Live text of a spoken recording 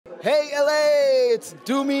Hey LA, it's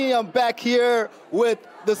Doomy. I'm back here with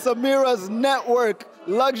the Samira's Network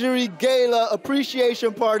Luxury Gala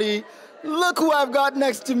Appreciation Party. Look who I've got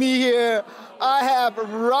next to me here. I have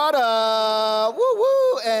Radhaa, woo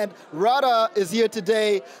woo, and Radhaa is here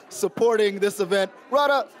today supporting this event.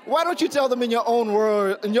 Radhaa, why don't you tell them in your own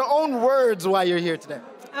words why you're here today?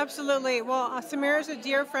 Absolutely. Well, Samira's a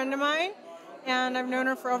dear friend of mine, and I've known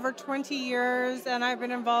her for over 20 years, and I've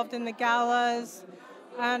been involved in the galas.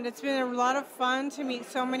 And it's been a lot of fun to meet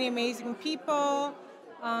so many amazing people.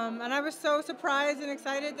 And I was so surprised and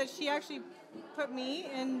excited that she actually put me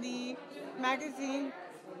in the magazine.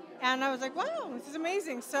 And I was like, wow, this is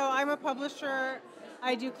amazing. So I'm a publisher.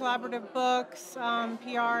 I do collaborative books,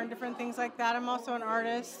 PR, and different things like that. I'm also an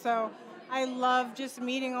artist. So I love just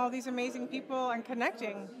meeting all these amazing people and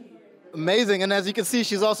connecting. Amazing, and as you can see,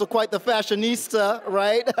 she's also quite the fashionista,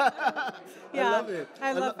 right? Yeah, I love it.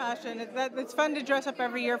 I love fashion. It's fun to dress up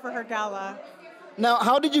every year for her gala. Now,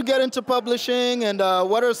 how did you get into publishing, and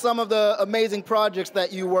what are some of the amazing projects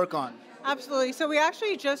that you work on? Absolutely. So we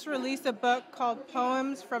actually just released a book called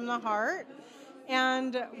Poems from the Heart,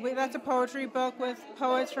 and that's a poetry book with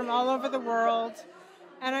poets from all over the world.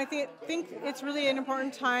 And I think it's really an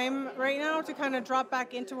important time right now to kind of drop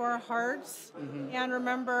back into our hearts and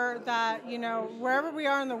remember that, you know, wherever we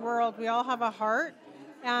are in the world, we all have a heart,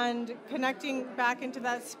 and connecting back into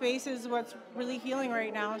that space is what's really healing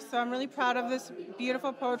right now. So I'm really proud of this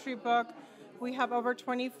beautiful poetry book. We have over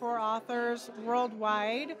 24 authors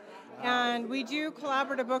worldwide, and we do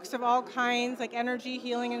collaborative books of all kinds, like energy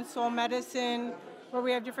healing and soul medicine, where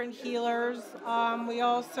we have different healers. We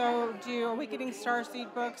also do Awakening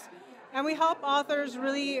Starseed books, and we help authors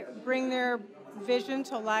really bring their vision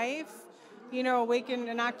to life, you know, awaken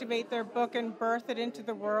and activate their book and birth it into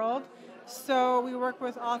the world. So we work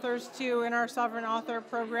with authors too in our Sovereign Author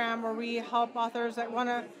program, where we help authors that want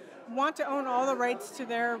to own all the rights to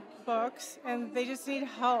their books, and they just need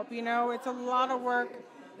help. You know, it's a lot of work.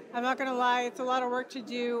 I'm not going to lie, it's a lot of work to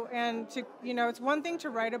do, and it's one thing to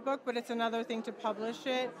write a book, but it's another thing to publish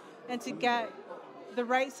it and to get the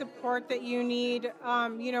right support that you need.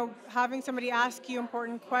 Having somebody ask you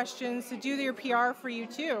important questions, to do your PR for you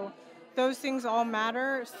too. Those things all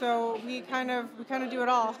matter, so we kind of do it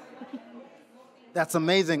all. That's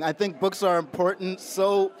amazing. I think books are important.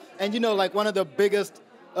 Like one of the biggest,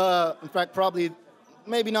 in fact, probably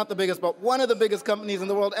maybe not the biggest, but one of the biggest companies in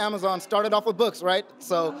the world, Amazon, started off with books, right?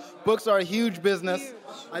 So books are a huge business. Huge.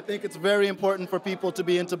 I think it's very important for people to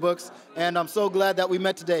be into books, and I'm so glad that we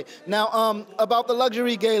met today. Now, about the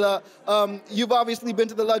Luxury Gala, you've obviously been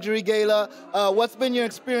to the Luxury Gala. What's been your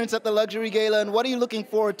experience at the Luxury Gala, and what are you looking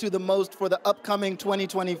forward to the most for the upcoming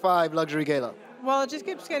 2025 Luxury Gala? Well, it just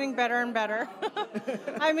keeps getting better and better.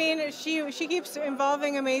 I mean, she keeps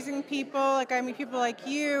involving amazing people. Like, I meet people like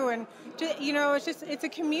you, and it's a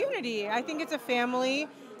community. I think it's a family,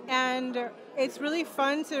 and it's really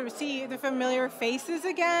fun to see the familiar faces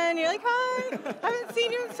again. You're like, hi, I haven't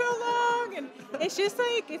seen you in so long, and it's just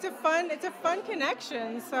like it's a fun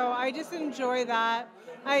connection. So I just enjoy that.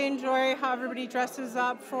 I enjoy how everybody dresses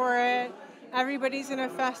up for it. Everybody's in a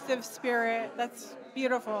festive spirit. That's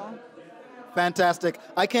beautiful. Fantastic.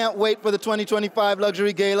 I can't wait for the 2025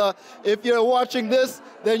 Luxury Gala. If you're watching this,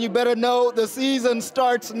 then you better know the season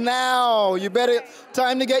starts now.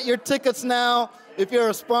 Time to get your tickets now. If you're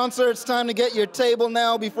a sponsor, it's time to get your table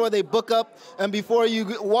now before they book up and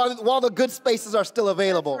while the good spaces are still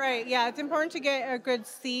available. That's right, yeah. It's important to get a good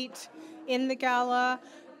seat in the gala.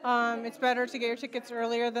 It's better to get your tickets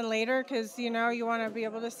earlier than later because, you want to be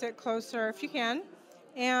able to sit closer if you can.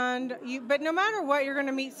 But no matter what, you're going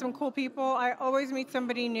to meet some cool people. I always meet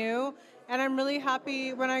somebody new, and I'm really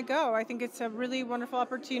happy when I go. I think it's a really wonderful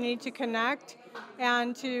opportunity to connect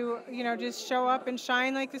and to, just show up and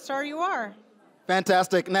shine like the star you are.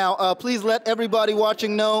 Fantastic. Now, please let everybody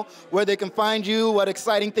watching know where they can find you, what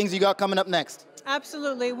exciting things you got coming up next.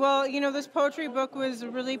 Absolutely. Well, this poetry book was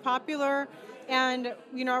really popular. And,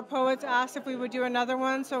 our poets asked if we would do another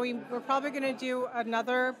one, so we're probably going to do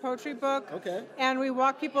another poetry book. Okay. And we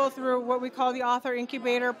walk people through what we call the Author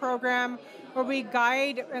Incubator Program, where we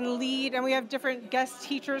guide and lead, and we have different guest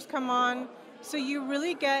teachers come on. So you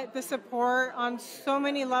really get the support on so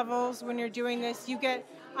many levels when you're doing this.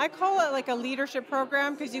 I call it like a leadership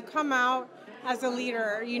program, because you come out as a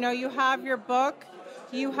leader. You have your book,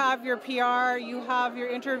 you have your PR, you have your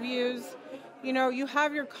interviews, you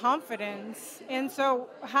have your confidence. And so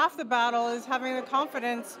half the battle is having the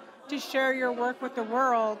confidence to share your work with the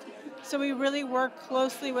world. So we really work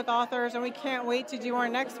closely with authors, and we can't wait to do our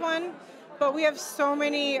next one. But we have so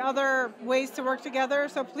many other ways to work together.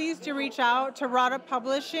 So please do reach out to Radhaa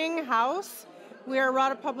Publishing House We are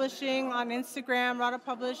Radhaa Publishing on Instagram, Radhaa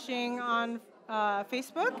Publishing on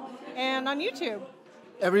Facebook, and on YouTube.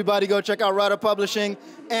 Everybody go check out Radhaa Publishing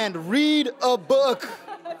and read a book.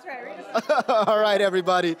 That's right, read a book. All right,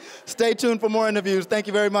 everybody. Stay tuned for more interviews. Thank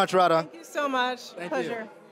you very much, Radhaa. Thank you so much. Thank Pleasure. you.